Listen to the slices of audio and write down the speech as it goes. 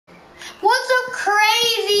What's up,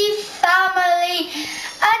 crazy family?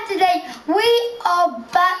 And today we are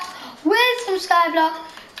back with some Skyblock.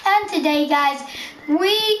 And today, guys,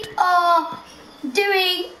 we are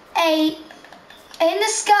doing a in the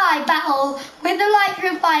sky battle with the elytra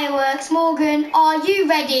and fireworks. Morgan, are you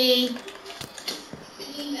ready?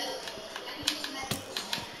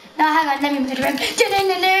 No, hang on, let me move him.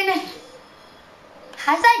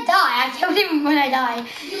 How did I die? I killed him when I died.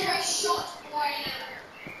 You were shot by an arrow.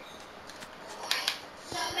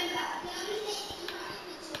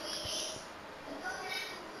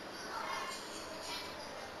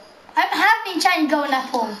 I have been trying to go in that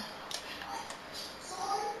pool.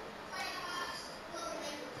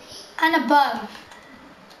 And a bow.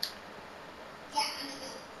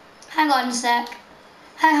 Hang on a sec.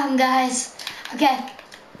 Hang on, guys. Okay.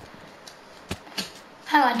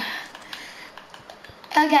 Hang on.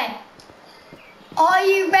 Okay. Are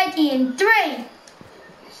you ready in 3,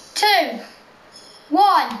 2,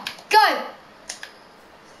 1, go!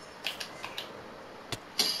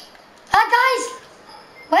 Guys!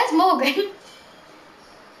 Where's Morgan?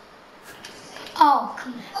 Oh,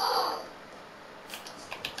 come on.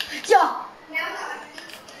 Yeah.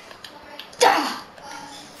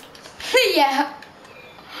 Yeah.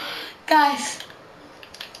 Guys.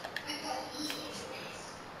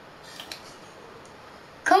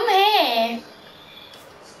 Come here.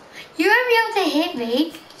 You won't be able to hit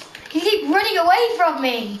me. You keep running away from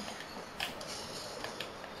me.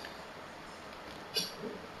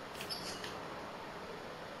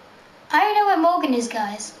 I don't know where Morgan is,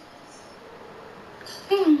 guys.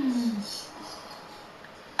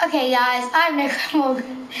 Okay, guys, I know where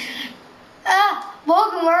Morgan.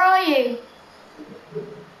 Morgan, where are you?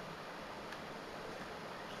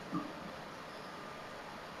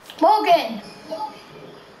 Morgan!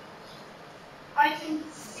 I can.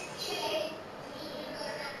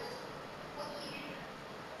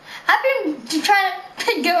 I've been trying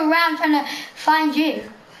to go around trying to find you.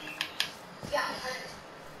 Yeah.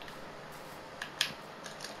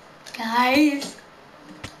 Guys.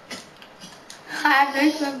 I have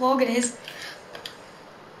no clue where Morgan is.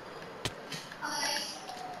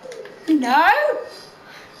 No!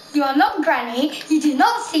 You are not Granny. You do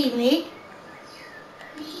not see me.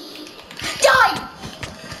 Die!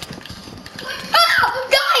 Oh,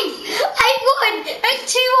 guys! I won!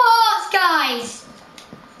 It's 2 hearts, guys!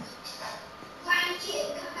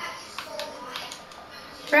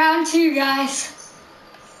 Round 2, guys.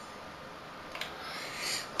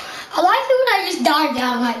 I like it when I just dive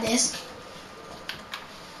down like this.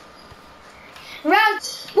 Round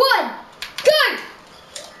 1, go!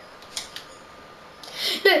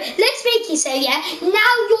 No, let's make it so, yeah?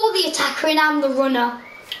 Now you're the attacker and I'm the runner.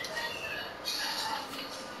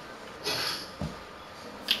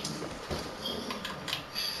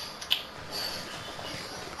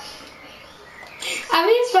 I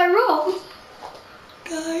mean, it's my role.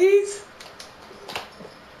 Guys.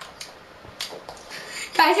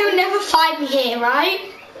 Guys, you'll never find me here,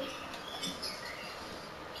 right?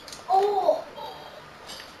 Oh!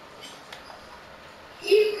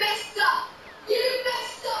 You messed up! You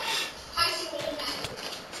messed up! I see what you meant.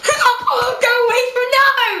 Oh, go away from no!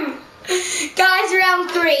 Guys,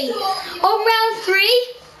 round 3. On round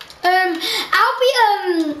 3, I'll be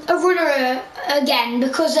a runner again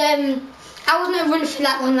because I wasn't a runner for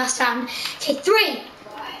that one last time. Okay, 3,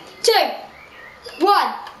 2,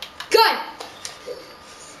 1, go!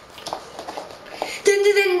 Dun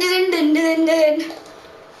dun dun dun dun dun dun.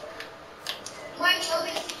 My job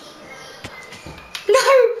is to keep No!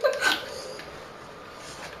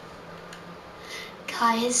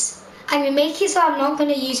 Guys, I'm going to make it so I'm not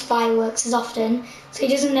going to use fireworks as often, so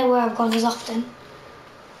he doesn't know where I've gone as often.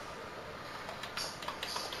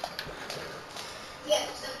 Yeah,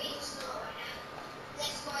 so it's not right now.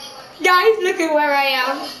 That's why Guys, look at where I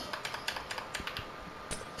am.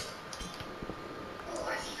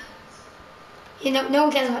 You know, no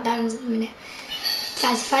one cares about diamonds at the minute.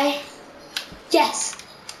 Guys, if I... Yes!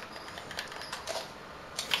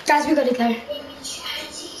 Guys, we gotta go.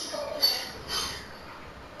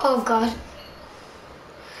 Oh god.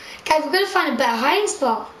 Guys, we've got to find a better hiding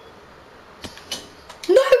spot.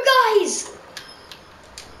 No, guys!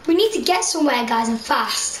 We need to get somewhere, guys, and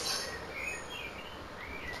fast.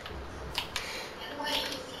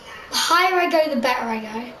 The higher I go, the better I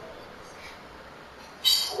go.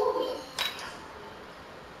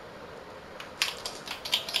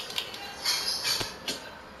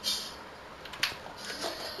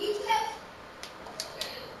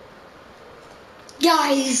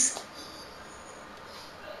 Guys!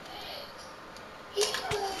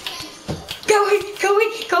 Go away, go away,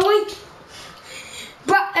 go away!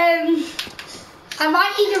 But, I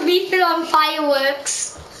might need a refill on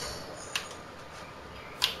fireworks.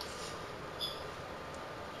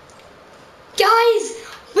 Guys,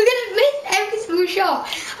 we're gonna miss every single shot.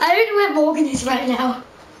 I don't know where Morgan is right now.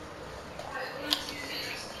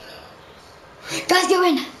 Guys, go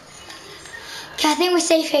in. Okay, I think we're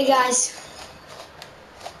safe here, guys.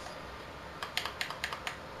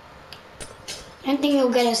 I don't think he'll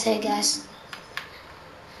get us here, guys.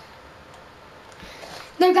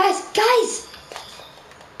 No, guys!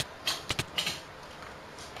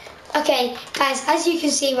 Okay, guys, as you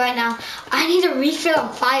can see right now, I need a refill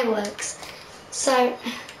on fireworks. So,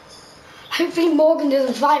 hopefully Morgan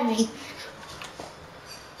doesn't find me.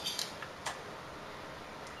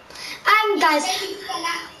 And guys,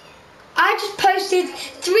 I just posted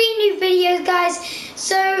 3 new videos, guys.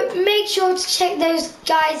 So make sure to check those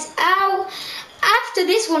guys out. After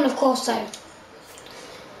this one, of course, though.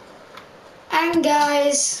 And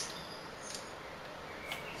guys,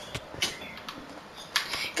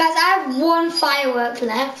 I have 1 firework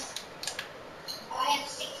left. I have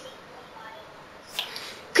 60 fireworks.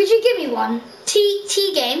 Could you give me one?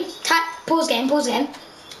 T game. Pause game. No, I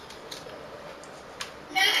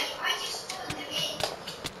just put them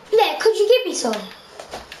in. Yeah, could you give me some?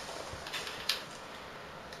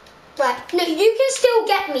 Right, no, you can still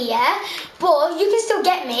get me, yeah? But you can still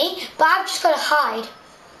get me, but I've just got to hide.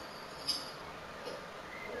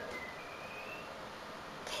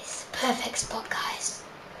 It's the perfect spot, guys.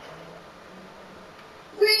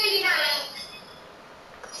 Really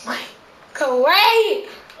now. Go away!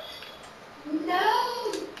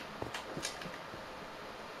 No.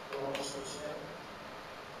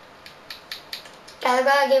 I've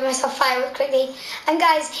got to give myself fireworks quickly. And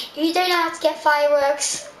guys, if you don't know how to get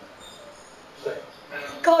fireworks,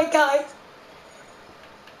 go on, guys.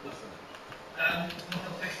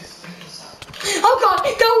 Oh God,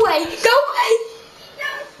 go away, go away.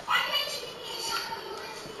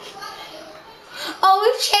 Oh,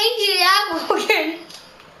 we've changed it out, Morgan.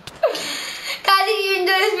 Guys, if you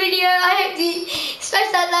enjoyed this video, I hope you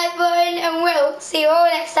smash that like button, and we'll see you all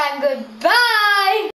next time. Goodbye.